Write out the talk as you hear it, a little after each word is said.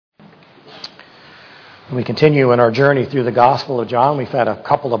We continue in our journey through the Gospel of John. We've had a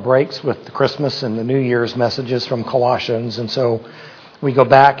couple of breaks with the Christmas and the New Year's messages from Colossians, and so we go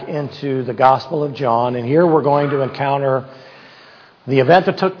back into the Gospel of John, and here we're going to encounter the event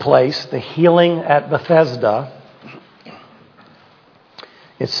that took place, the healing at Bethesda.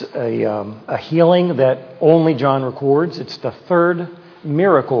 It's a healing that only John records. It's the third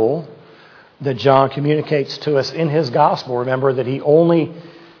miracle that John communicates to us in his Gospel. Remember that he only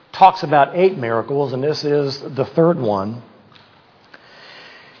talks about 8 miracles, and this is the third one.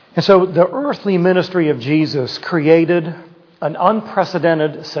 And so the earthly ministry of Jesus created an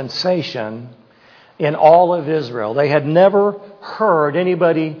unprecedented sensation in all of Israel. They had never heard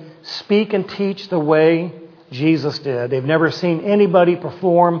anybody speak and teach the way Jesus did. They've never seen anybody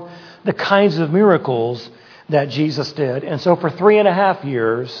perform the kinds of miracles that Jesus did. And so for 3.5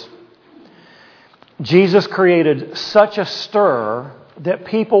 years, Jesus created such a stir that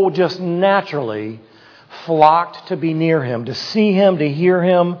people just naturally flocked to be near him, to see him, to hear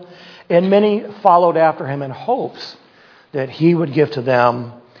him, and many followed after him in hopes that he would give to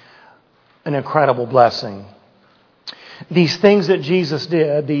them an incredible blessing. These things that Jesus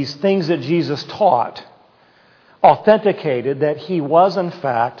did, these things that Jesus taught, authenticated that he was in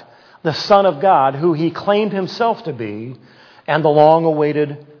fact the Son of God, who he claimed himself to be, and the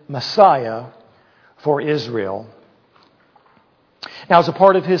long-awaited Messiah for Israel. Now, as a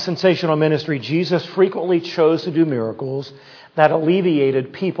part of his sensational ministry, Jesus frequently chose to do miracles that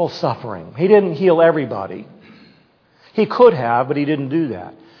alleviated people's suffering. He didn't heal everybody. He could have, but he didn't do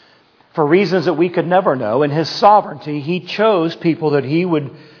that. For reasons that we could never know, in his sovereignty, he chose people that he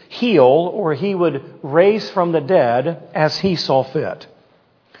would heal or he would raise from the dead as he saw fit.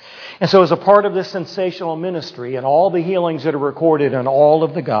 And so as a part of this sensational ministry and all the healings that are recorded in all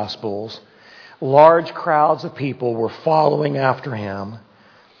of the Gospels, large crowds of people were following after him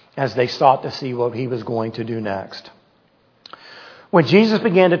as they sought to see what he was going to do next. When Jesus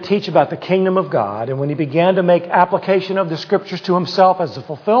began to teach about the kingdom of God, and when he began to make application of the Scriptures to himself as the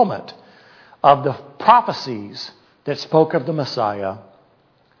fulfillment of the prophecies that spoke of the Messiah,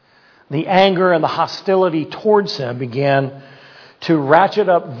 the anger and the hostility towards him began to ratchet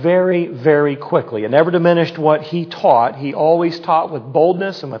up very, very quickly. It never diminished what he taught. He always taught with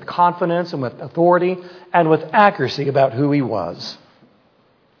boldness and with confidence and with authority and with accuracy about who he was.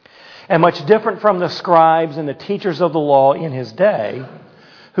 And much different from the scribes and the teachers of the law in his day,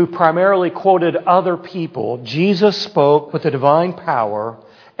 who primarily quoted other people, Jesus spoke with the divine power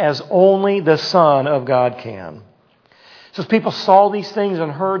as only the Son of God can. So as people saw these things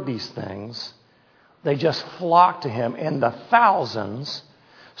and heard these things, they just flocked to him in the thousands,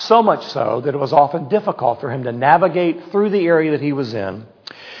 so much so that it was often difficult for him to navigate through the area that he was in.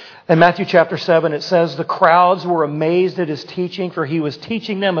 In Matthew chapter 7, it says, the crowds were amazed at his teaching, for he was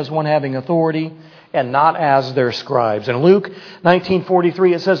teaching them as one having authority and not as their scribes. In Luke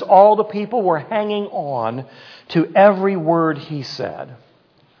 19:43, it says, all the people were hanging on to every word he said.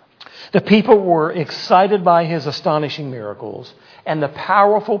 The people were excited by his astonishing miracles and the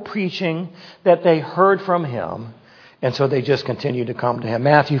powerful preaching that they heard from him. And so they just continued to come to him.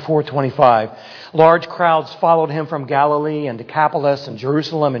 Matthew 4:25. Large crowds followed him from Galilee and Decapolis and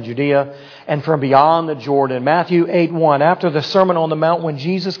Jerusalem and Judea and from beyond the Jordan. Matthew 8:1. After the Sermon on the Mount, when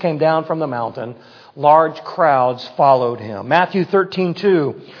Jesus came down from the mountain, large crowds followed him. Matthew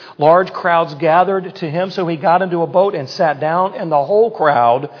 13:2. Large crowds gathered to him, so he got into a boat and sat down, and the whole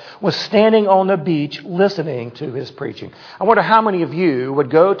crowd was standing on the beach listening to his preaching. I wonder how many of you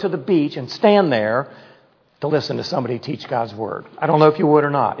would go to the beach and stand there to listen to somebody teach God's Word. I don't know if you would or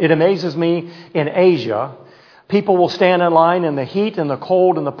not. It amazes me in Asia, people will stand in line in the heat and the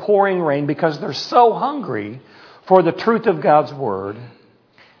cold and the pouring rain because they're so hungry for the truth of God's Word.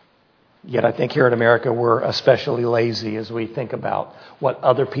 Yet I think here in America we're especially lazy as we think about what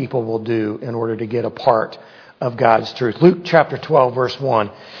other people will do in order to get a part of God's truth. Luke chapter 12, verse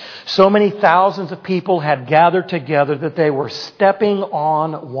 1. So many thousands of people had gathered together that they were stepping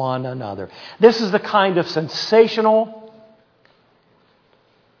on one another. This is the kind of sensational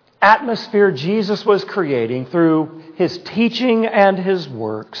atmosphere Jesus was creating through his teaching and his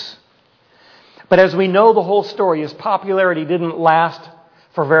works. But as we know the whole story, his popularity didn't last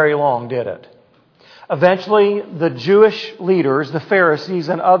for very long, did it? Eventually, the Jewish leaders, the Pharisees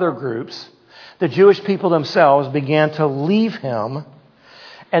and other groups, the Jewish people themselves began to leave him,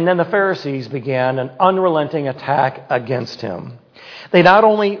 and then the Pharisees began an unrelenting attack against him. They not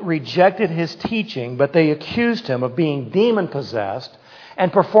only rejected his teaching, but they accused him of being demon-possessed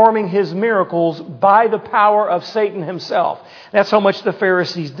and performing his miracles by the power of Satan himself. That's how much the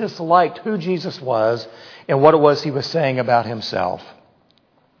Pharisees disliked who Jesus was and what it was he was saying about himself.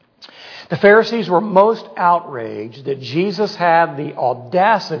 The Pharisees were most outraged that Jesus had the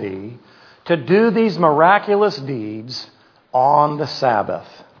audacity to do these miraculous deeds on the Sabbath.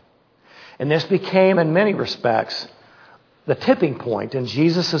 And this became, in many respects, the tipping point in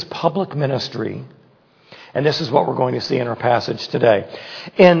Jesus' public ministry. And this is what we're going to see in our passage today.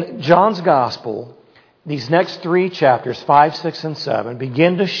 In John's Gospel, these next 3 chapters, 5, 6, and 7,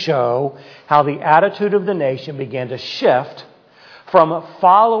 begin to show how the attitude of the nation began to shift from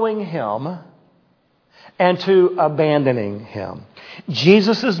following Him and to abandoning Him.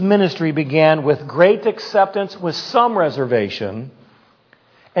 Jesus' ministry began with great acceptance with some reservation,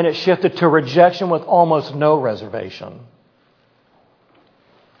 and it shifted to rejection with almost no reservation.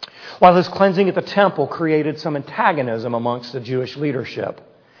 While His cleansing at the temple created some antagonism amongst the Jewish leadership,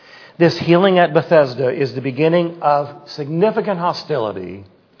 this healing at Bethesda is the beginning of significant hostility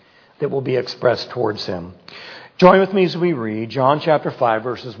that will be expressed towards Him. Join with me as we read John chapter 5,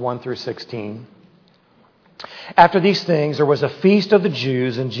 verses 1 through 16. After these things, there was a feast of the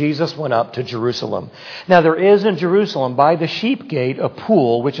Jews, and Jesus went up to Jerusalem. Now there is in Jerusalem by the sheep gate a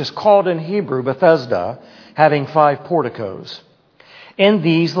pool, which is called in Hebrew Bethesda, having 5 porticos. In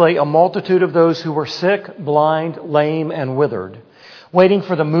these lay a multitude of those who were sick, blind, lame, and withered, waiting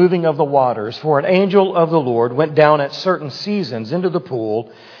for the moving of the waters. For an angel of the Lord went down at certain seasons into the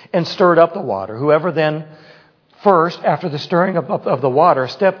pool and stirred up the water. Whoever then first, after the stirring of the water,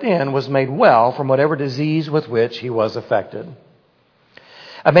 stepped in, was made well from whatever disease with which he was affected.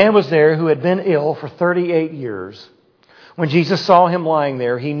 A man was there who had been ill for 38 years. When Jesus saw him lying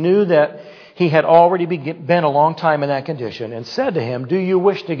there, he knew that he had already been a long time in that condition, and said to him, "Do you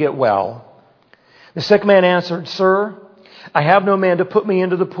wish to get well?" The sick man answered, "Sir, I have no man to put me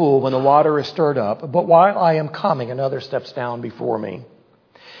into the pool when the water is stirred up, but while I am coming, another steps down before me."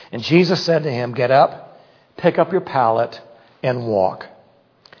 And Jesus said to him, "Get up, pick up your pallet, and walk."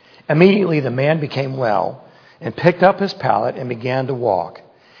 Immediately the man became well, and picked up his pallet and began to walk.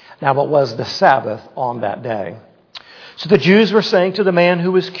 Now it was the Sabbath on that day. So the Jews were saying to the man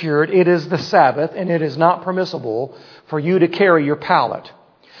who was cured, "It is the Sabbath, and it is not permissible for you to carry your pallet."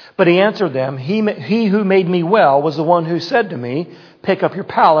 But he answered them, He who made me well was the one who said to me, "Pick up your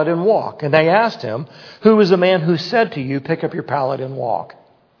pallet and walk." And they asked him, "Who is the man who said to you, 'Pick up your pallet and walk'?"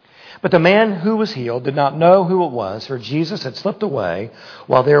 But the man who was healed did not know who it was, for Jesus had slipped away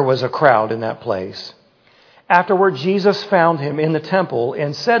while there was a crowd in that place. Afterward, Jesus found him in the temple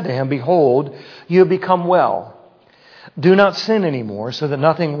and said to him, "Behold, you have become well. Do not sin anymore, so that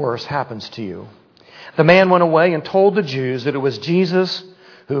nothing worse happens to you." The man went away and told the Jews that it was Jesus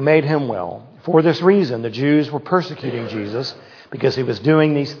who made him well. For this reason, the Jews were persecuting Jesus, because he was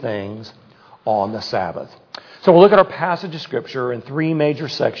doing these things on the Sabbath. So we'll look at our passage of Scripture in 3 major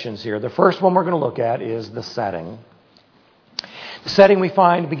sections here. The first one we're going to look at is the setting. The setting we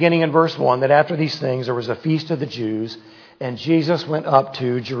find beginning in verse 1, that after these things there was a feast of the Jews, and Jesus went up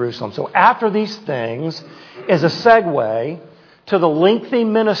to Jerusalem. So after these things is a segue to the lengthy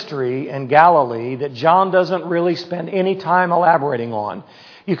ministry in Galilee that John doesn't really spend any time elaborating on.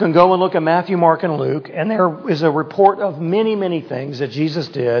 You can go and look at Matthew, Mark, and Luke, and there is a report of many, many things that Jesus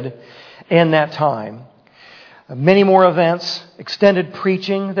did in that time. Many more events, extended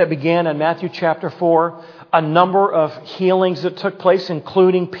preaching that began in Matthew chapter 4, a number of healings that took place,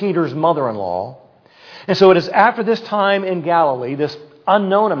 including Peter's mother-in-law. And so it is after this time in Galilee, this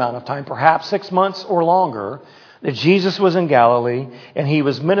unknown amount of time, perhaps 6 months or longer, that Jesus was in Galilee and he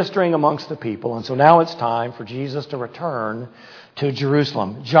was ministering amongst the people. And so now it's time for Jesus to return to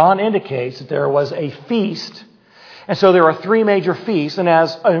Jerusalem. John indicates that there was a feast. And so there are 3 major feasts. And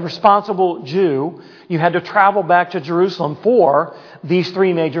as a responsible Jew, you had to travel back to Jerusalem for these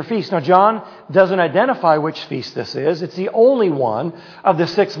 3 major feasts. Now, John doesn't identify which feast this is. It's the only one of the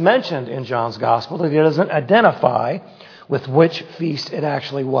 6 mentioned in John's Gospel that he doesn't identify with which feast it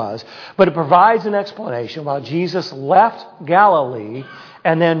actually was. But it provides an explanation why Jesus left Galilee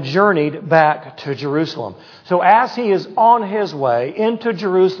and then journeyed back to Jerusalem. So as he is on his way into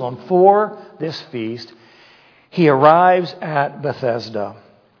Jerusalem for this feast, he arrives at Bethesda.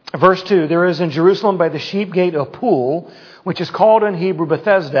 Verse 2, there is in Jerusalem by the sheep gate a pool, which is called in Hebrew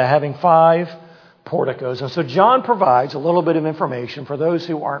Bethesda, having 5 porticos. And so John provides a little bit of information for those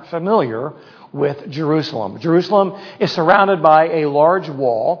who aren't familiar with Jerusalem. Jerusalem is surrounded by a large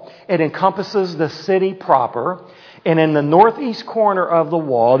wall. It encompasses the city proper. And in the northeast corner of the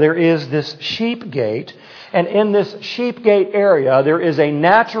wall, there is this sheep gate. And in this sheep gate area, there is a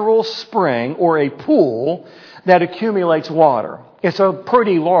natural spring or a pool that accumulates water. It's a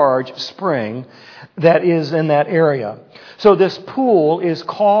pretty large spring that is in that area. So this pool is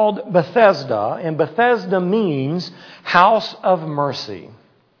called Bethesda, and Bethesda means house of mercy.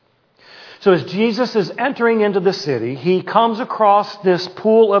 So as Jesus is entering into the city, he comes across this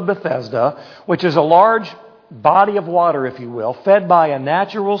pool of Bethesda, which is a large body of water, if you will, fed by a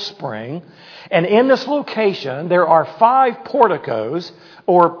natural spring. And in this location, there are 5 porticos,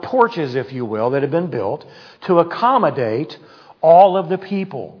 or porches, if you will, that have been built to accommodate all of the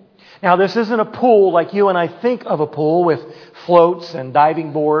people. Now, this isn't a pool like you and I think of a pool with floats and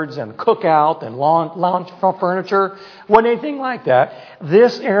diving boards and cookout and lounge furniture. Wasn't anything like that.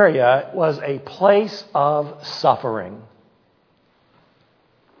 This area was a place of suffering.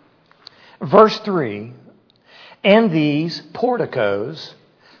 Verse 3, and these porticos,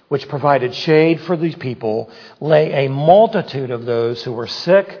 which provided shade for these people, lay a multitude of those who were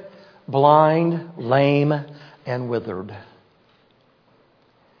sick, blind, lame, and withered.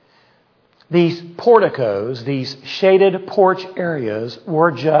 These porticos, these shaded porch areas,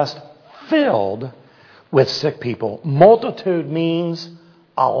 were just filled with sick people. Multitude means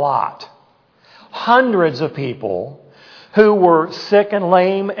a lot. Hundreds of people who were sick and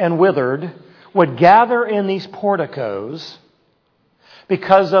lame and withered would gather in these porticos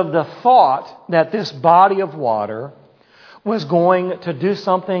because of the thought that this body of water was going to do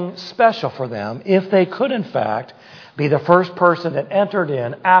something special for them if they could, in fact, be the first person that entered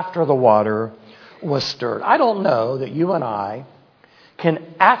in after the water was stirred. I don't know that you and I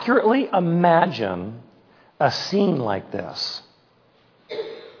can accurately imagine a scene like this,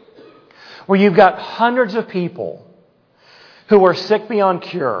 where you've got hundreds of people who are sick beyond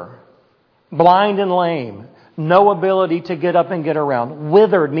cure, blind and lame, no ability to get up and get around.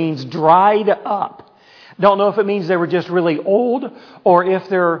 Withered means dried up. Don't know if it means they were just really old or if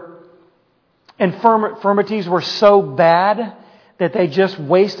their infirmities were so bad that they just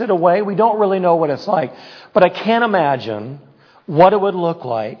wasted away. We don't really know what it's like. But I can't imagine what it would look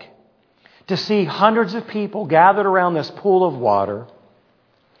like to see hundreds of people gathered around this pool of water,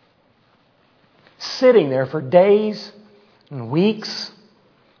 sitting there for days and weeks,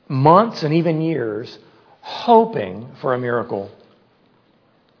 months, and even years, hoping for a miracle.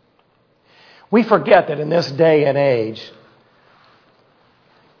 We forget that in this day and age,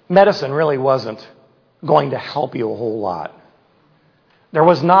 medicine really wasn't going to help you a whole lot. There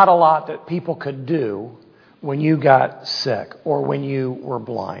was not a lot that people could do when you got sick or when you were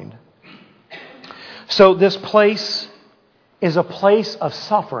blind. So this place is a place of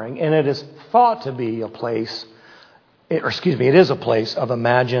suffering, and it is thought to be a place, it is a place of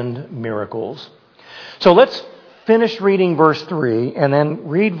imagined miracles. So let's finish reading verse 3 and then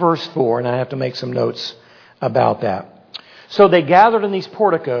read verse 4, and I have to make some notes about that. So they gathered in these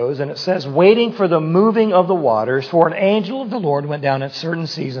porticos, and it says, waiting for the moving of the waters, for an angel of the Lord went down at certain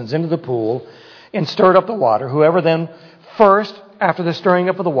seasons into the pool and stirred up the water. Whoever then first, after the stirring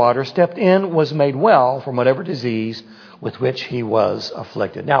up of the water, stepped in was made well from whatever disease with which he was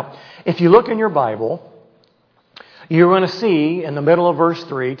afflicted. Now, if you look in your Bible, you're going to see in the middle of verse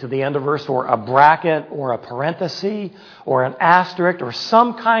 3 to the end of verse 4 a bracket or a parenthesis or an asterisk or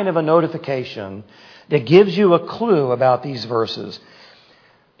some kind of a notification that gives you a clue about these verses.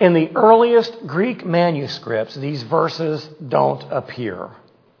 In the earliest Greek manuscripts, these verses don't appear.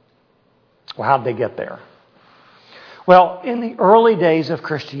 Well, how'd they get there? Well, in the early days of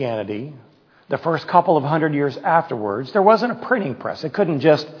Christianity, the first couple of 100 years afterwards, there wasn't a printing press. They couldn't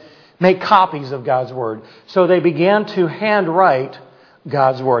just make copies of God's Word. So they began to handwrite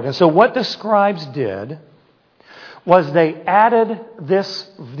God's Word. And so what the scribes did was they added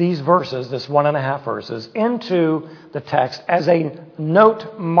these verses, this 1.5 verses, into the text as a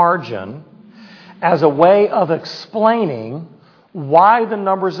note margin, as a way of explaining why the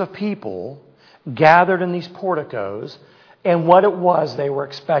numbers of people gathered in these porticos and what it was they were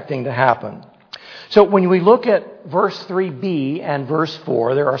expecting to happen. So when we look at verse 3b and verse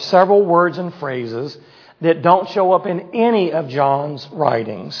 4, there are several words and phrases that don't show up in any of John's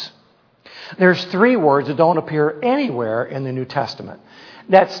writings. There's 3 words that don't appear anywhere in the New Testament.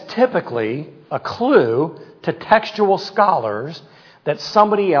 That's typically a clue to textual scholars that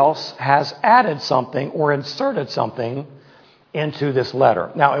somebody else has added something or inserted something into this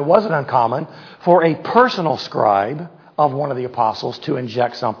letter. Now, it wasn't uncommon for a personal scribe of one of the apostles to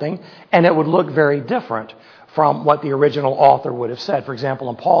inject something, and it would look very different from what the original author would have said. For example,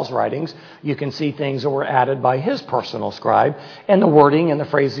 in Paul's writings, you can see things that were added by his personal scribe, and the wording and the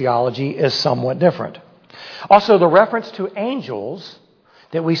phraseology is somewhat different. Also, the reference to angels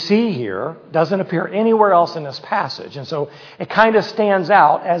that we see here doesn't appear anywhere else in this passage. And so it kind of stands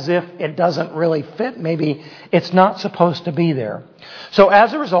out as if it doesn't really fit. Maybe it's not supposed to be there. So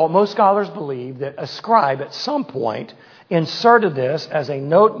as a result, most scholars believe that a scribe at some point inserted this as a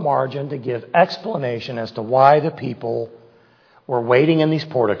note margin to give explanation as to why the people were waiting in these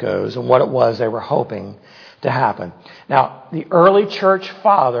porticos and what it was they were hoping to happen. Now, the early church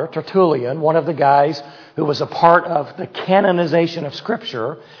father, Tertullian, one of the guys who was a part of the canonization of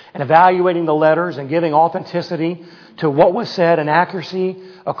Scripture and evaluating the letters and giving authenticity to what was said and accuracy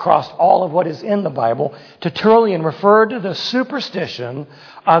across all of what is in the Bible, Tertullian referred to the superstition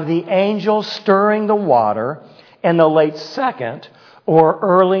of the angel stirring the water in the late 2nd or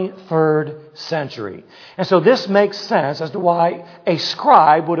early 3rd century. And so this makes sense as to why a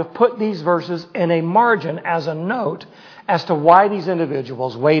scribe would have put these verses in a margin as a note as to why these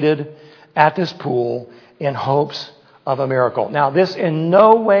individuals waited at this pool in hopes of a miracle. Now, this in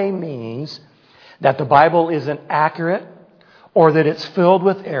no way means that the Bible isn't accurate or that it's filled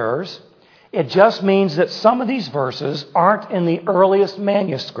with errors. It just means that some of these verses aren't in the earliest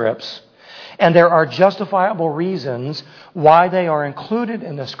manuscripts, and there are justifiable reasons why they are included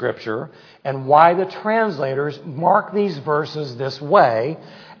in the Scripture and why the translators mark these verses this way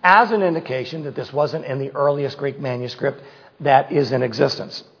as an indication that this wasn't in the earliest Greek manuscript that is in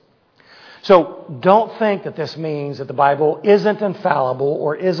existence. So don't think that this means that the Bible isn't infallible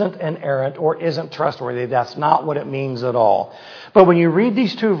or isn't inerrant or isn't trustworthy. That's not what it means at all. But when you read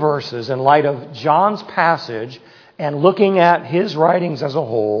these two verses in light of John's passage and looking at his writings as a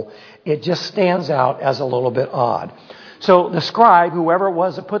whole, it just stands out as a little bit odd. So the scribe, whoever it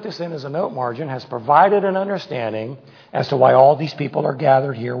was that put this in as a note margin, has provided an understanding as to why all these people are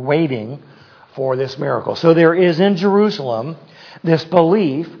gathered here waiting for this miracle. So there is in Jerusalem this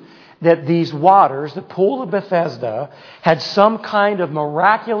belief that these waters, the pool of Bethesda, had some kind of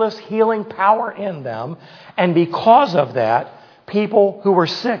miraculous healing power in them. And because of that, people who were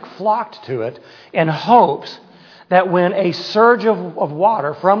sick flocked to it in hopes that when a surge of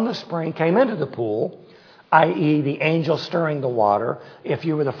water from the spring came into the pool, i.e. the angel stirring the water, if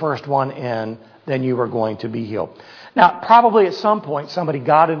you were the first one in, then you were going to be healed. Now, probably at some point somebody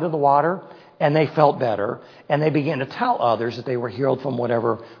got into the water and they felt better, and they began to tell others that they were healed from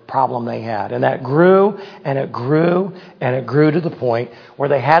whatever problem they had. And that grew, and it grew, and it grew to the point where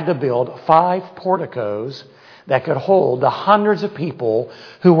they had to build 5 porticos that could hold the hundreds of people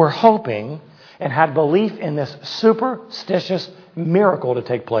who were hoping and had belief in this superstitious miracle to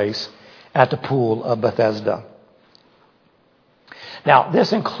take place at the pool of Bethesda. Now,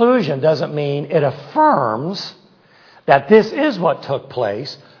 this inclusion doesn't mean it affirms that this is what took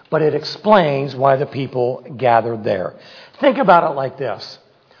place, but it explains why the people gathered there. Think about it like this.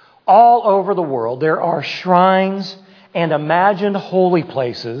 All over the world, there are shrines and imagined holy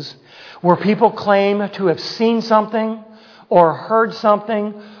places where people claim to have seen something or heard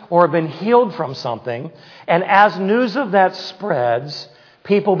something or have been healed from something. And as news of that spreads,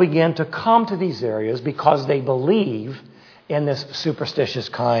 people begin to come to these areas because they believe in this superstitious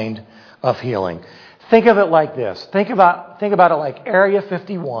kind of healing. Think of it like this. Think about it like Area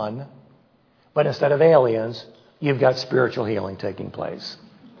 51, but instead of aliens, you've got spiritual healing taking place.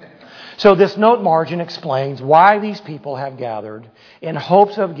 So this note margin explains why these people have gathered in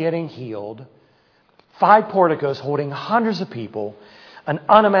hopes of getting healed. 5 porticos holding hundreds of people, an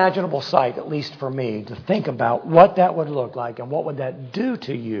unimaginable sight, at least for me, to think about what that would look like and what would that do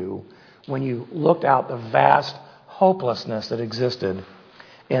to you when you looked out the vast hopelessness that existed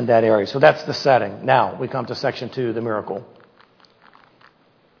in that area. So that's the setting. Now we come to section 2, the miracle.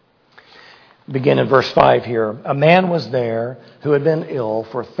 Begin in verse 5 here. A man was there who had been ill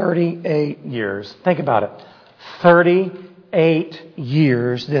for 38 years. Think about it. 38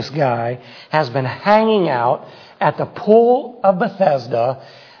 years this guy has been hanging out at the pool of Bethesda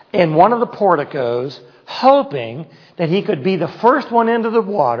in one of the porticos, hoping that he could be the first one into the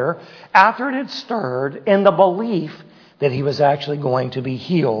water after it had stirred, in the belief that he was actually going to be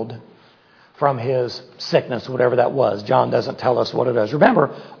healed from his sickness, whatever that was. John doesn't tell us what it is.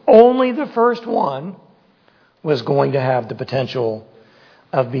 Remember, only the first one was going to have the potential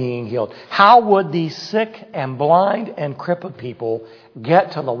of being healed. How would these sick and blind and crippled people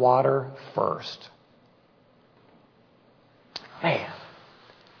get to the water first? Man,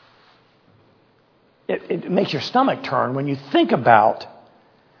 it makes your stomach turn when you think about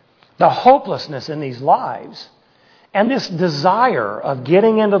the hopelessness in these lives. And this desire of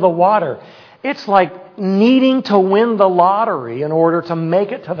getting into the water, it's like needing to win the lottery in order to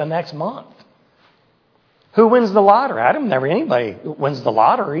make it to the next month. Who wins the lottery? I don't know anybody who wins the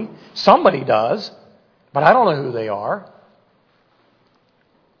lottery. Somebody does, but I don't know who they are.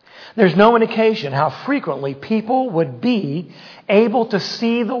 There's no indication how frequently people would be able to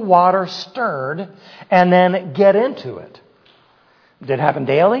see the water stirred and then get into it. Did it happen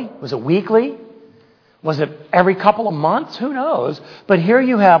daily? Was it weekly? Was it every couple of months? Who knows? But here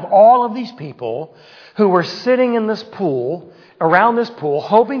you have all of these people who were sitting in this pool around this pool,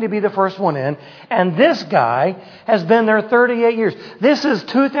 hoping to be the first one in, and this guy has been there 38 years. This is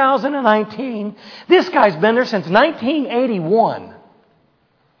 2019. This guy's been there since 1981.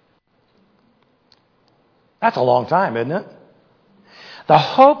 That's a long time, isn't it? The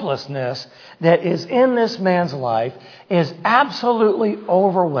hopelessness that is in this man's life is absolutely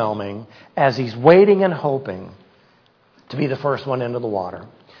overwhelming as he's waiting and hoping to be the first one into the water.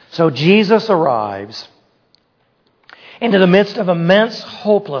 So Jesus arrives. Into the midst of immense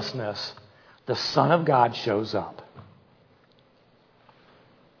hopelessness, the Son of God shows up.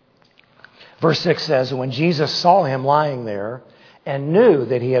 Verse 6 says, when Jesus saw him lying there and knew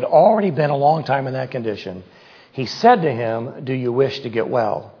that he had already been a long time in that condition, he said to him, do you wish to get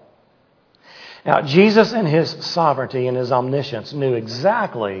well? Now, Jesus in his sovereignty and his omniscience knew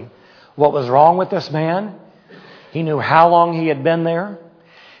exactly what was wrong with this man. He knew how long he had been there.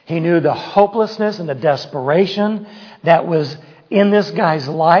 He knew the hopelessness and the desperation that was in this guy's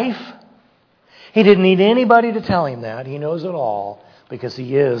life. He didn't need anybody to tell him that. He knows it all because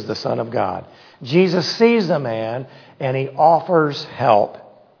he is the Son of God. Jesus sees the man and he offers help.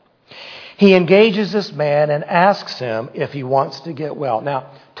 He engages this man and asks him if he wants to get well.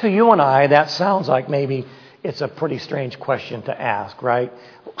 Now, to you and I, that sounds like maybe it's a pretty strange question to ask, right?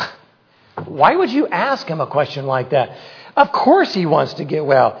 Why would you ask him a question like that? Of course he wants to get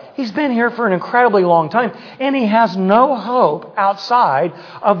well. He's been here for an incredibly long time, and he has no hope outside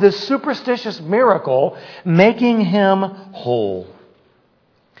of this superstitious miracle making him whole.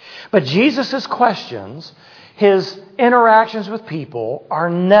 But Jesus' questions, his interactions with people, are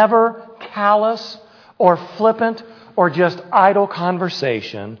never callous or flippant or just idle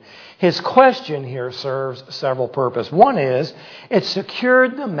conversation. His question here serves several purposes. One is, it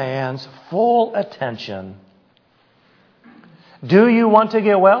secured the man's full attention. Do you want to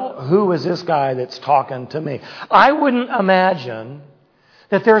get well? Who is this guy that's talking to me? I wouldn't imagine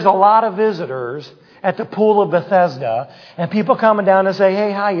that there's a lot of visitors at the pool of Bethesda and people coming down and say,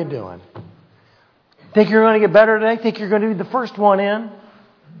 hey, how you doing? Think you're going to get better today? Think you're going to be the first one in?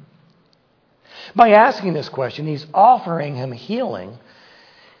 By asking this question, he's offering him healing.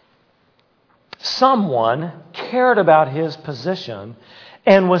 Someone cared about his position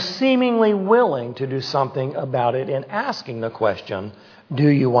and was seemingly willing to do something about it in asking the question, do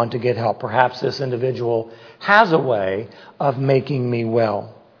you want to get help? Perhaps this individual has a way of making me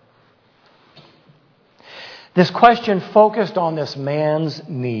well. This question focused on this man's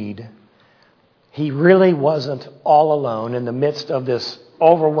need. He really wasn't all alone in the midst of this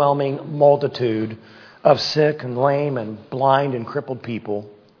overwhelming multitude of sick and lame and blind and crippled people.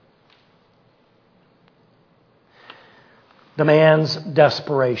 The man's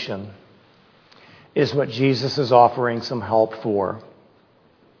desperation is what Jesus is offering some help for.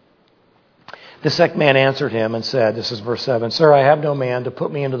 The sick man answered him and said, this is verse 7, Sir, I have no man to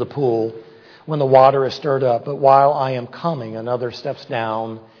put me into the pool when the water is stirred up, but while I am coming, another steps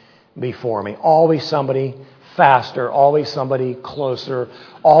down before me. Always somebody faster, always somebody closer,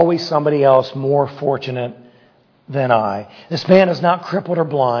 always somebody else more fortunate than I. This man is not crippled or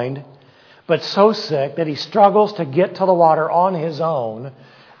blind, but so sick that he struggles to get to the water on his own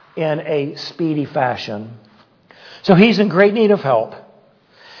in a speedy fashion. So he's in great need of help.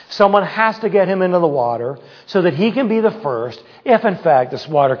 Someone has to get him into the water so that he can be the first, if in fact this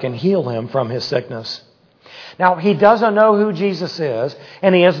water can heal him from his sickness. Now, he doesn't know who Jesus is,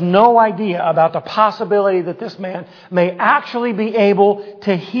 and he has no idea about the possibility that this man may actually be able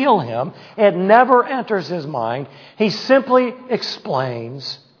to heal him. It never enters his mind. He simply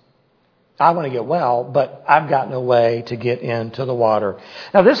explains, I want to get well, but I've got no way to get into the water.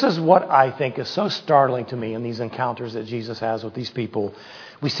 Now, this is what I think is so startling to me in these encounters that Jesus has with these people.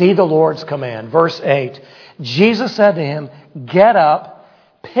 We see the Lord's command. Verse 8, Jesus said to him, get up,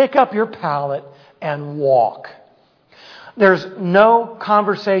 pick up your pallet, and walk. There's no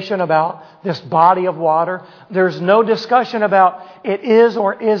conversation about this body of water. There's no discussion about it is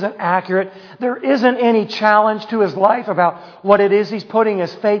or isn't accurate. There isn't any challenge to his life about what it is he's putting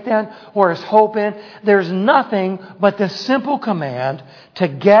his faith in or his hope in. There's nothing but this simple command to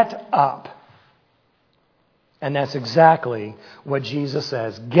get up. And that's exactly what Jesus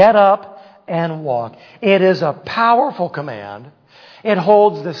says. Get up and walk. It is a powerful command. It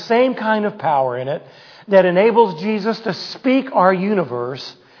holds the same kind of power in it that enables Jesus to speak our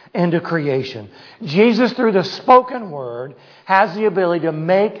universe into creation. Jesus, through the spoken word, has the ability to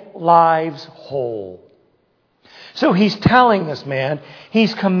make lives whole. So he's telling this man,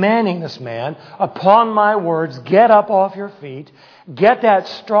 he's commanding this man, upon my words, get up off your feet, get that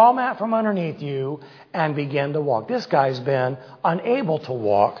straw mat from underneath you, and begin to walk. This guy's been unable to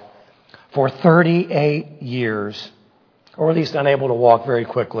walk for 38 years. or at least unable to walk very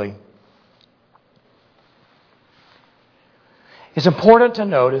quickly. It's important to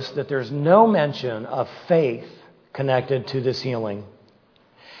notice that there's no mention of faith connected to this healing.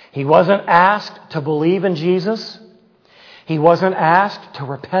 He wasn't asked to believe in Jesus. He wasn't asked to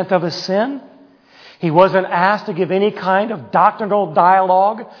repent of his sin. He wasn't asked to give any kind of doctrinal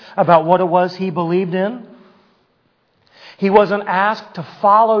dialogue about what it was he believed in. He wasn't asked to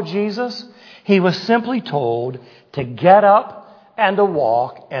follow Jesus. He was simply told to get up and to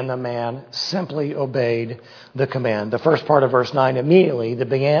walk, and the man simply obeyed the command. The first part of verse 9, immediately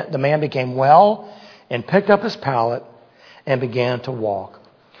the man became well and picked up his pallet and began to walk.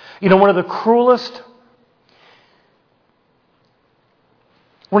 You know, one of the cruelest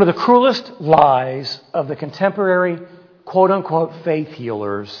lies of the contemporary quote-unquote faith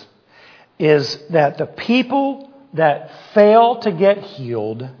healers is that the people that fail to get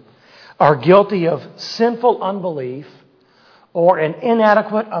healed are guilty of sinful unbelief or an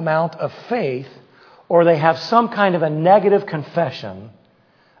inadequate amount of faith, or they have some kind of a negative confession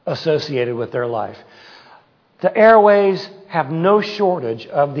associated with their life. The airways have no shortage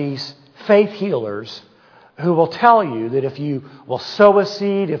of these faith healers who will tell you that if you will sow a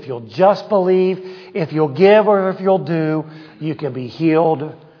seed, if you'll just believe, if you'll give or if you'll do, you can be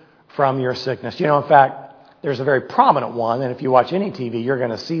healed from your sickness. You know, in fact, there's a very prominent one, and if you watch any TV, you're going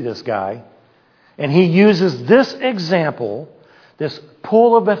to see this guy. And he uses this example, this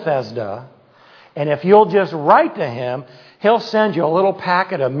pool of Bethesda, and if you'll just write to him, he'll send you a little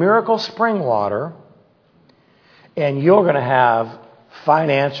packet of miracle spring water, and you're going to have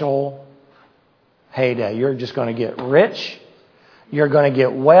financial heyday. You're just going to get rich. You're going to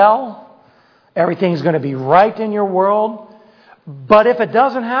get well. Everything's going to be right in your world. But if it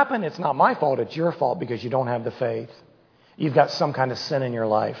doesn't happen, it's not my fault. It's your fault because you don't have the faith. You've got some kind of sin in your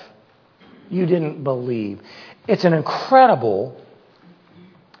life. You didn't believe. It's an incredible,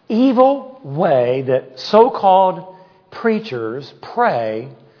 evil way that so-called preachers prey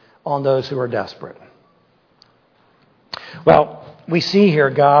on those who are desperate. Well, we see here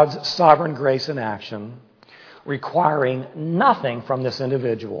God's sovereign grace in action, requiring nothing from this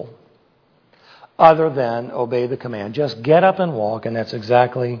individual other than obey the command. Just get up and walk, and that's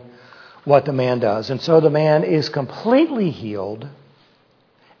exactly what the man does. And so the man is completely healed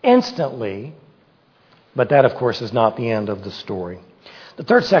instantly, but that, of course, is not the end of the story. The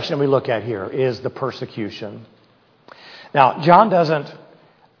third section we look at here is the persecution. Now, John doesn't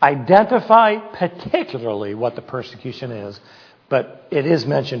identify particularly what the persecution is, but it is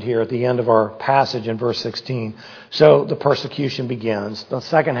mentioned here at the end of our passage in verse 16. So the persecution begins. The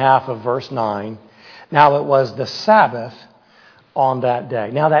second half of verse 9. Now it was the Sabbath on that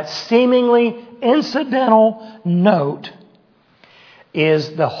day. Now that seemingly incidental note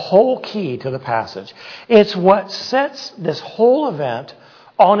is the whole key to the passage. It's what sets this whole event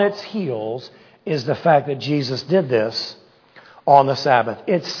on its heels, is the fact that Jesus did this on the Sabbath.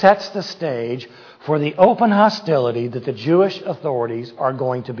 It sets the stage for the open hostility that the Jewish authorities are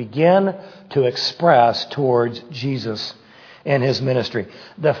going to begin to express towards Jesus and his ministry.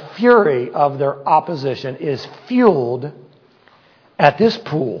 The fury of their opposition is fueled at this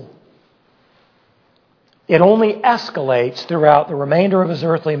pool. It only escalates throughout the remainder of his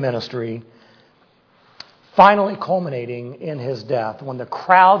earthly ministry, finally culminating in his death when the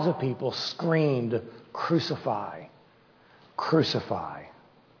crowds of people screamed, "Crucify, crucify."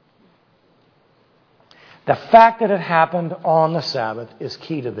 The fact that it happened on the Sabbath is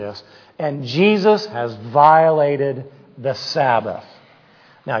key to this. And Jesus has violated the Sabbath.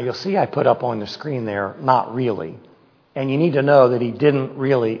 Now, you'll see I put up on the screen there, not really. And you need to know that he didn't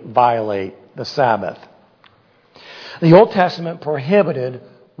really violate the Sabbath. The Old Testament prohibited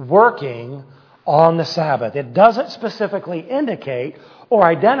working on the Sabbath. It doesn't specifically indicate or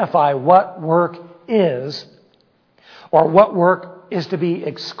identify what work is or what work is to be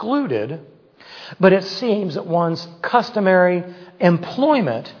excluded, but it seems that one's customary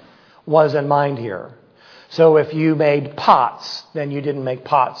employment was in mind here. So if you made pots, then you didn't make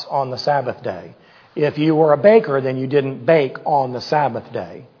pots on the Sabbath day. If you were a baker, then you didn't bake on the Sabbath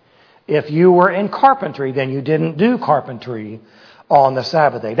day. If you were in carpentry, then you didn't do carpentry on the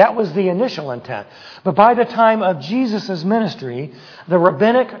Sabbath day. That was the initial intent. But by the time of Jesus' ministry, the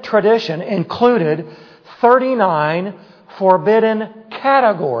rabbinic tradition included 39 forbidden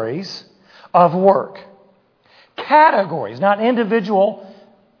categories of work. Categories, not individual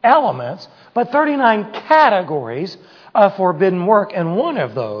elements, but 39 categories of forbidden work. And one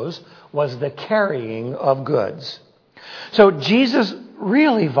of those was the carrying of goods. So Jesus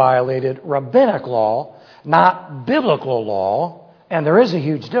really violated rabbinic law, not biblical law, and there is a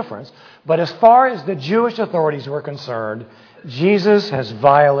huge difference. But as far as the Jewish authorities were concerned, Jesus has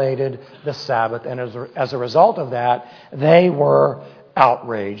violated the Sabbath. And as a result of that, they were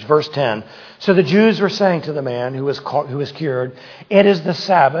outraged. Verse 10. So the Jews were saying to the man who was cured, "It is the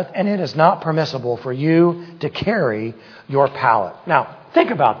Sabbath, and it is not permissible for you to carry your pallet." Now,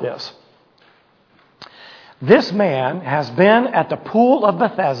 think about this. This man has been at the pool of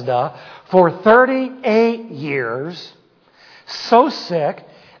Bethesda for 38 years, so sick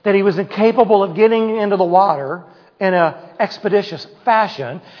that he was incapable of getting into the water in an expeditious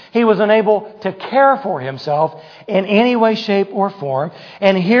fashion. He was unable to care for himself in any way, shape, or form.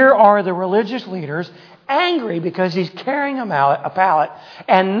 And here are the religious leaders angry because he's carrying a pallet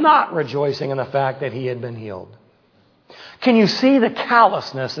and not rejoicing in the fact that he had been healed. Can you see the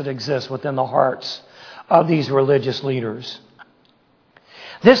callousness that exists within the hearts of these religious leaders?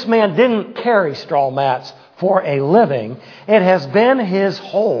 This man didn't carry straw mats for a living. It has been his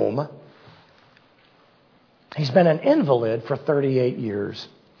home. He's been an invalid for 38 years.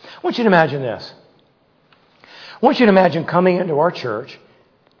 I want you to imagine this. I want you to imagine coming into our church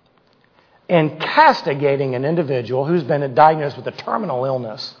and castigating an individual who's been diagnosed with a terminal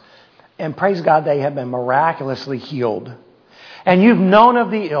illness. And praise God, they have been miraculously healed. And you've known of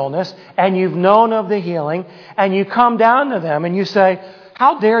the illness, and you've known of the healing, and you come down to them and you say,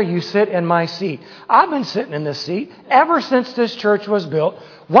 "How dare you sit in my seat? I've been sitting in this seat ever since this church was built.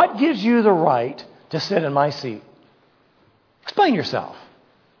 What gives you the right to sit in my seat? Explain yourself."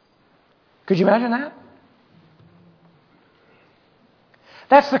 Could you imagine that?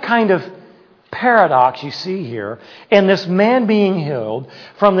 That's the kind of paradox you see here in this man being healed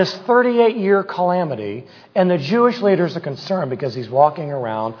from this 38-year calamity, and the Jewish leaders are concerned because he's walking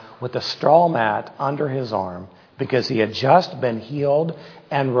around with a straw mat under his arm because he had just been healed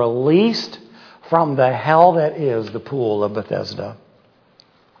and released from the hell that is the pool of Bethesda.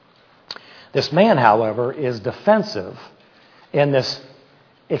 This man, however, is defensive in this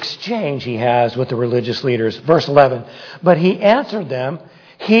exchange he has with the religious leaders. Verse 11, "But he answered them,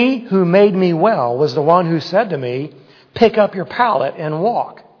 'He who made me well was the one who said to me, pick up your pallet and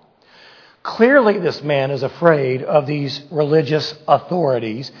walk.'" Clearly, this man is afraid of these religious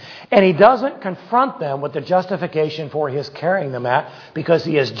authorities, and he doesn't confront them with the justification for his carrying the mat because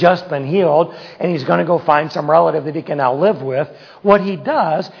he has just been healed and he's going to go find some relative that he can now live with. What he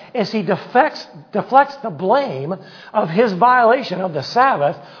does is he deflects the blame of his violation of the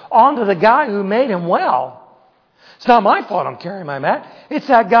Sabbath onto the guy who made him well. It's not my fault I'm carrying my mat. It's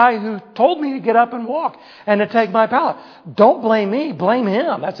that guy who told me to get up and walk and to take my pallet. Don't blame me, blame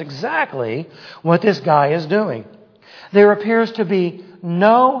him. That's exactly what this guy is doing. There appears to be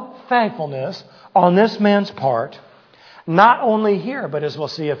no thankfulness on this man's part, not only here, but as we'll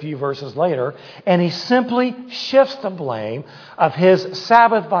see a few verses later, and he simply shifts the blame of his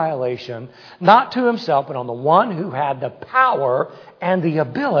Sabbath violation, not to himself, but on the one who had the power and the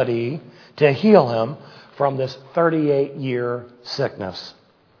ability to heal him from this 38-year sickness.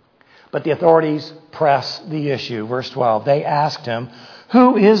 But the authorities press the issue. Verse 12, they asked him,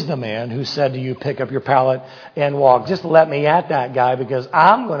 "Who is the man who said to you, pick up your pallet and walk?" Just let me at that guy because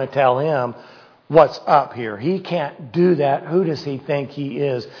I'm going to tell him what's up here. He can't do that. Who does he think he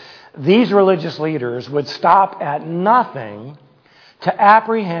is? These religious leaders would stop at nothing to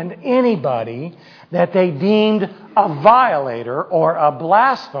apprehend anybody that they deemed a violator or a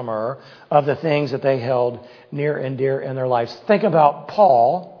blasphemer of the things that they held near and dear in their lives. Think about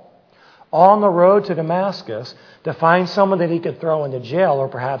Paul on the road to Damascus to find someone that he could throw into jail or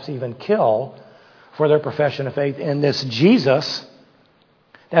perhaps even kill for their profession of faith in this Jesus.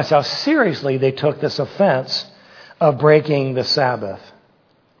 That's how seriously they took this offense of breaking the Sabbath.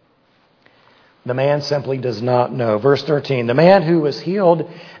 The man simply does not know. Verse 13, the man who was healed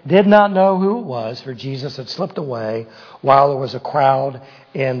did not know who it was, for Jesus had slipped away while there was a crowd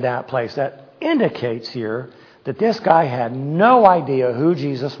in that place. That indicates here that this guy had no idea who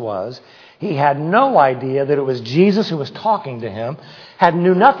Jesus was. He had no idea that it was Jesus who was talking to him,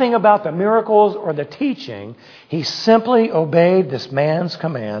 knew nothing about the miracles or the teaching. He simply obeyed this man's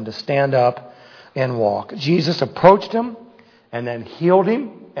command to stand up and walk. Jesus approached him and then healed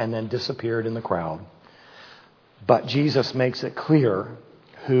him and then disappeared in the crowd. But Jesus makes it clear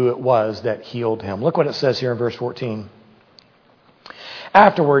who it was that healed him. Look what it says here in verse 14.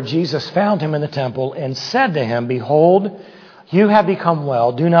 Afterward, Jesus found him in the temple and said to him, "Behold, you have become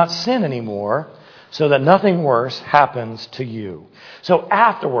well. Do not sin anymore, so that nothing worse happens to you." So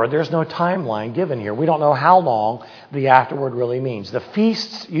afterward, there's no timeline given here. We don't know how long the afterward really means. The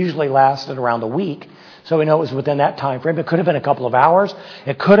feasts usually lasted around a week, so we know it was within that time frame. It could have been a couple of hours.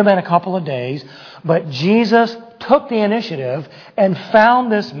 It could have been a couple of days. But Jesus took the initiative and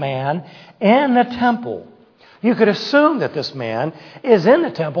found this man in the temple. You could assume that this man is in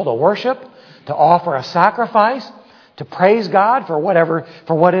the temple to worship, to offer a sacrifice, to praise God for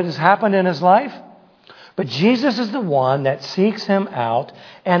what has happened in his life. But Jesus is the one that seeks him out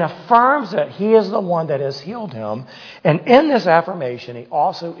and affirms that he is the one that has healed him. And in this affirmation, he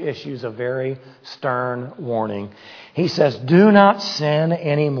also issues a very stern warning. He says, do not sin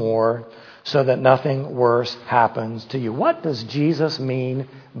anymore so that nothing worse happens to you. What does Jesus mean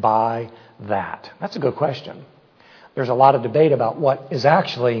by that? That's a good question. There's a lot of debate about what is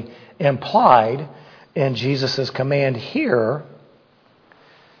actually implied in Jesus' command here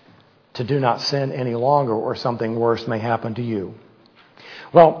to do not sin any longer or something worse may happen to you.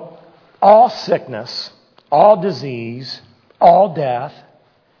 Well, all sickness, all disease, all death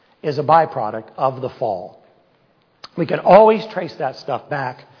is a byproduct of the fall. We can always trace that stuff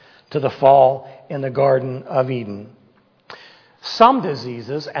back to the fall in the Garden of Eden. Some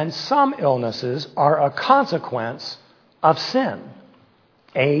diseases and some illnesses are a consequence of sin,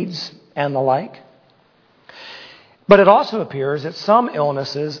 AIDS and the like. But it also appears that some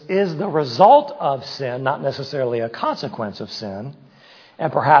illnesses is the result of sin, not necessarily a consequence of sin.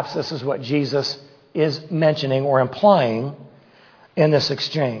 And perhaps this is what Jesus is mentioning or implying in this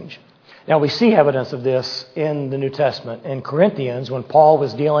exchange. Now, we see evidence of this in the New Testament. In Corinthians, when Paul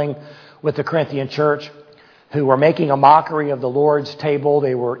was dealing with the Corinthian church who were making a mockery of the Lord's table,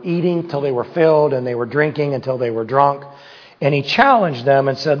 they were eating till they were filled and they were drinking until they were drunk. And he challenged them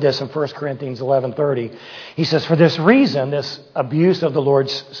and said this in 1 Corinthians 11:30. He says, for this reason, this abuse of the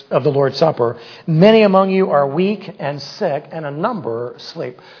Lord's Supper, many among you are weak and sick, and a number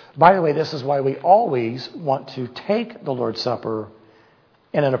sleep. By the way, this is why we always want to take the Lord's Supper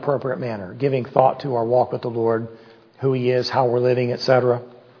in an appropriate manner, giving thought to our walk with the Lord, who he is, how we're living, etc.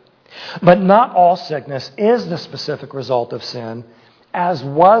 But not all sickness is the specific result of sin, as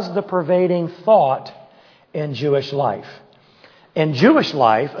was the pervading thought in Jewish life. In Jewish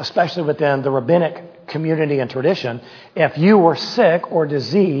life, especially within the rabbinic community and tradition, if you were sick or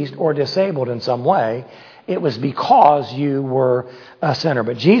diseased or disabled in some way, it was because you were a sinner.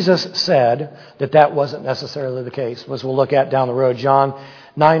 But Jesus said that that wasn't necessarily the case, as we'll look at down the road. John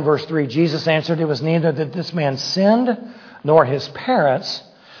 9, verse 3, Jesus answered, it was neither that this man sinned nor his parents,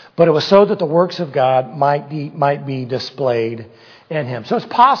 but it was so that the works of God might be displayed in him. So it's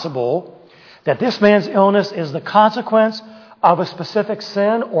possible that this man's illness is the consequence of a specific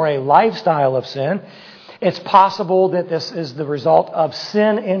sin or a lifestyle of sin. It's possible that this is the result of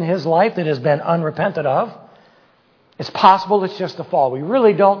sin in his life that has been unrepented of. It's possible it's just the fall. We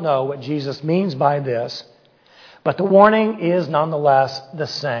really don't know what Jesus means by this, but the warning is nonetheless the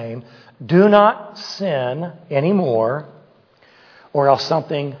same. Do not sin anymore, or else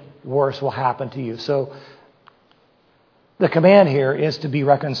something worse will happen to you. So the command here is to be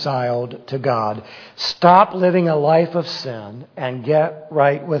reconciled to God. Stop living a life of sin and get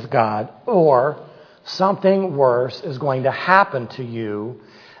right with God, or something worse is going to happen to you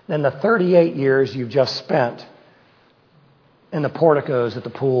than the 38 years you've just spent in the porticos at the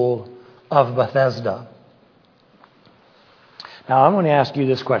pool of Bethesda. Now, I'm going to ask you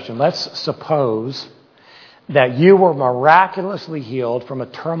this question. Let's suppose that you were miraculously healed from a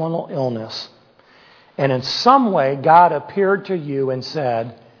terminal illness, and in some way, God appeared to you and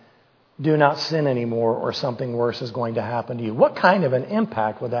said, do not sin anymore, or something worse is going to happen to you. What kind of an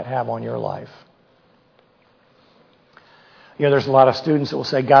impact would that have on your life? You know, there's a lot of students that will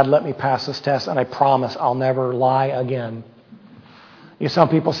say, God, let me pass this test, and I promise I'll never lie again. You know, some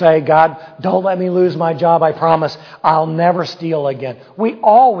people say, God, don't let me lose my job. I promise I'll never steal again. We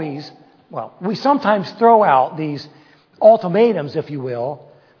sometimes throw out these ultimatums, if you will,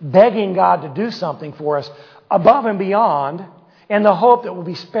 begging God to do something for us above and beyond in the hope that we'll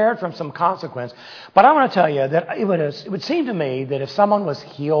be spared from some consequence. But I want to tell you that it would seem to me that if someone was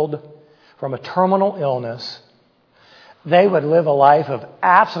healed from a terminal illness, they would live a life of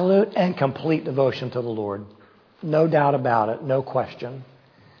absolute and complete devotion to the Lord. No doubt about it, no question.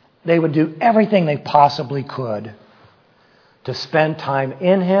 They would do everything they possibly could to spend time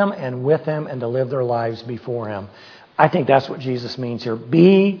in Him and with Him and to live their lives before Him. I think that's what Jesus means here.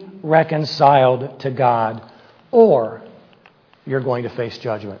 Be reconciled to God, or you're going to face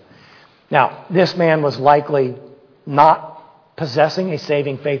judgment. Now, this man was likely not possessing a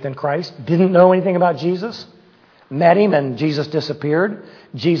saving faith in Christ, didn't know anything about Jesus, met Him and Jesus disappeared.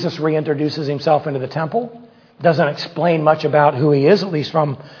 Jesus reintroduces Himself into the temple. Doesn't explain much about who He is, at least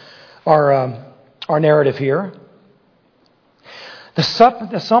from our narrative here. The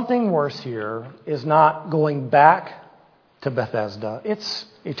something worse here is not going back to Bethesda. It's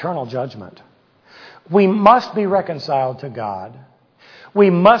eternal judgment. We must be reconciled to God. We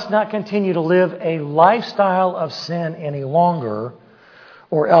must not continue to live a lifestyle of sin any longer,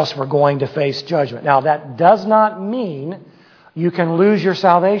 or else we're going to face judgment. Now, that does not mean you can lose your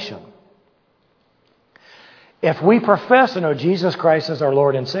salvation. If we profess to know Jesus Christ as our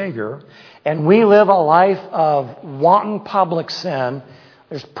Lord and Savior, and we live a life of wanton public sin,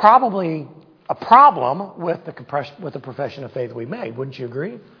 there's probably a problem with the profession of faith we made. Wouldn't you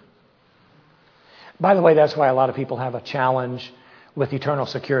agree? By the way, that's why a lot of people have a challenge with eternal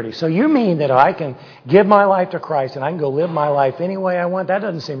security. So you mean that I can give my life to Christ and I can go live my life any way I want? That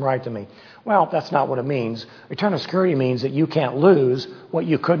doesn't seem right to me. Well, that's not what it means. Eternal security means that you can't lose what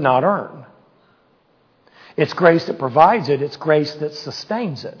you could not earn. It's grace that provides it. It's grace that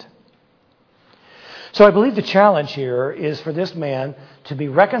sustains it. So I believe the challenge here is for this man to be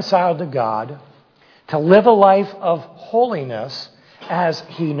reconciled to God, to live a life of holiness as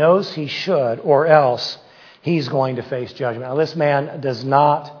he knows he should, or else he's going to face judgment. Now, this man does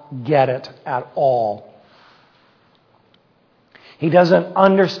not get it at all. He doesn't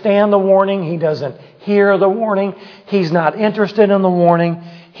understand the warning. He doesn't hear the warning. He's not interested in the warning.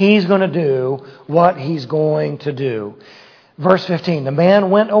 He's going to do what he's going to do. Verse 15, the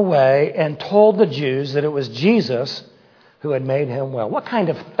man went away and told the Jews that it was Jesus who had made him well. What kind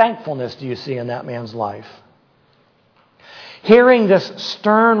of thankfulness do you see in that man's life? Hearing this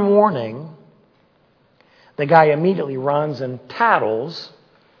stern warning, the guy immediately runs and tattles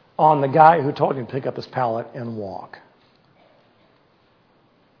on the guy who told him to pick up his pallet and walk.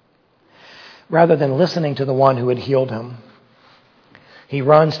 Rather than listening to the one who had healed him, he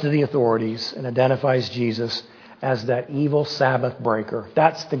runs to the authorities and identifies Jesus as that evil Sabbath breaker.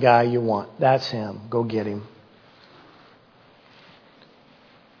 That's the guy you want. That's him. Go get him.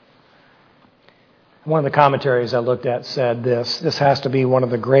 One of the commentaries I looked at said this has to be one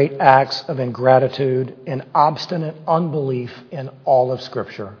of the great acts of ingratitude and obstinate unbelief in all of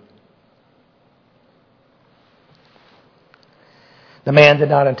Scripture. The man did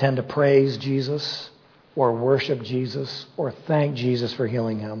not intend to praise Jesus or worship Jesus or thank Jesus for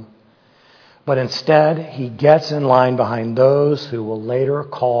healing him. But instead, he gets in line behind those who will later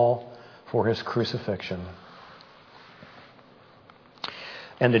call for his crucifixion.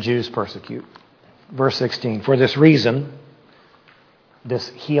 And the Jews persecute. Verse 16, for this reason, this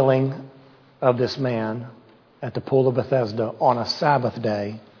healing of this man at the pool of Bethesda on a Sabbath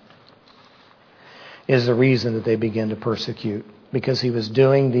day is the reason that they begin to persecute, because he was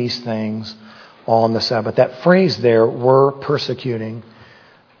doing these things on the Sabbath. That phrase there, were persecuting,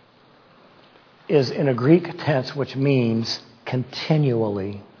 is in a Greek tense which means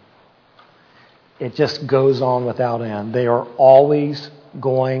continually. It just goes on without end. They are always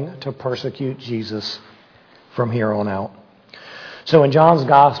going to persecute Jesus from here on out. So in John's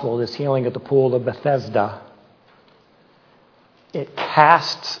Gospel, this healing at the pool of Bethesda, it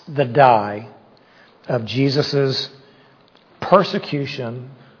casts the die of Jesus'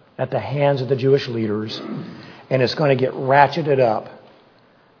 persecution at the hands of the Jewish leaders, and it's going to get ratcheted up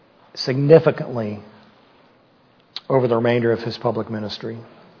significantly over the remainder of his public ministry.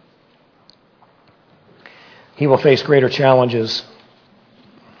 He will face greater challenges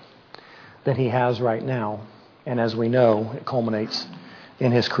than he has right now. And as we know, it culminates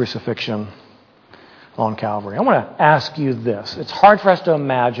in his crucifixion on Calvary. I want to ask you this. It's hard for us to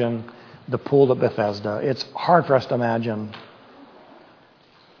imagine the pool of Bethesda. It's hard for us to imagine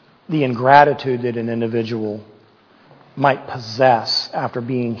the ingratitude that an individual might possess after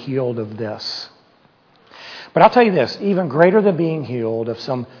being healed of this. But I'll tell you this, even greater than being healed of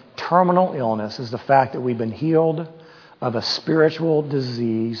some terminal illness is the fact that we've been healed of a spiritual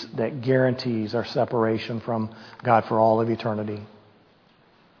disease that guarantees our separation from God for all of eternity.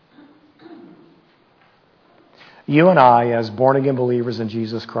 You and I, as born-again believers in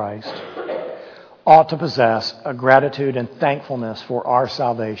Jesus Christ, ought to possess a gratitude and thankfulness for our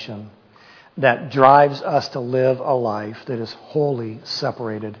salvation that drives us to live a life that is wholly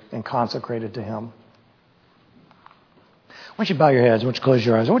separated and consecrated to Him. I want you to bow your heads. I want you to close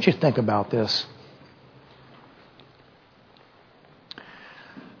your eyes. I want you to think about this.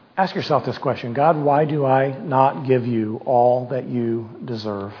 Ask yourself this question. God, why do I not give you all that you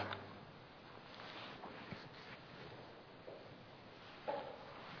deserve?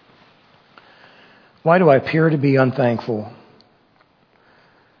 Why do I appear to be unthankful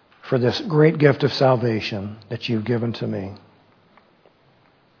for this great gift of salvation that you've given to me?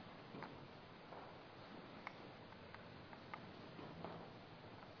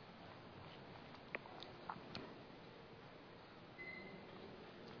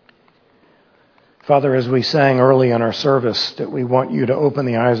 Father, as we sang early in our service that we want you to open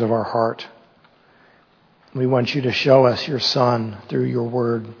the eyes of our heart, We want you to show us your Son through your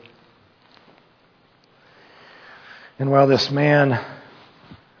word. And while this man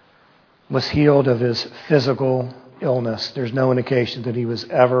was healed of his physical illness, there's no indication that he was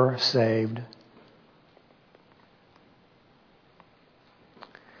ever saved.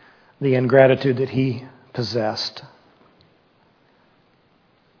 The ingratitude that he possessed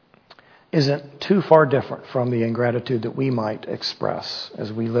isn't too far different from the ingratitude that we might express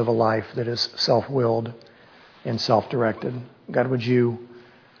as we live a life that is self-willed and self-directed. God, would you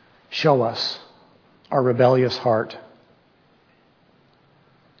show us our rebellious heart?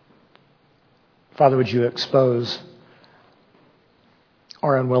 Father, would you expose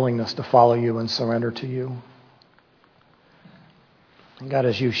our unwillingness to follow you and surrender to you? And God,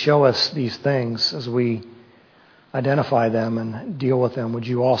 as you show us these things, as we identify them and deal with them, would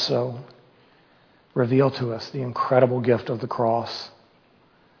you also reveal to us the incredible gift of the cross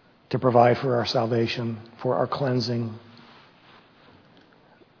to provide for our salvation, for our cleansing.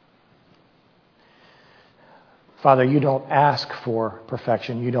 Father, you don't ask for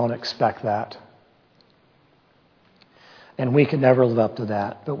perfection. You don't expect that. And we can never live up to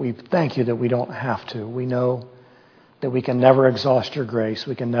that. But we thank you that we don't have to. We know that we can never exhaust your grace.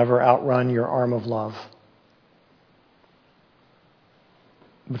 We can never outrun your arm of love.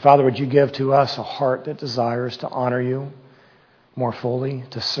 But Father, would you give to us a heart that desires to honor you more fully,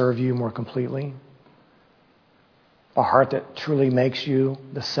 to serve you more completely? A heart that truly makes you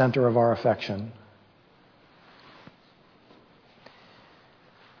the center of our affection.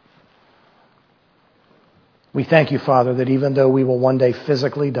 We thank you, Father, that even though we will one day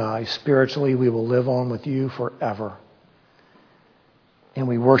physically die, spiritually we will live on with you forever. And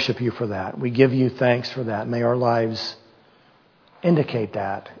we worship you for that. We give you thanks for that. May our lives indicate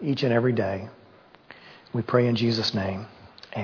that each and every day. We pray in Jesus' name.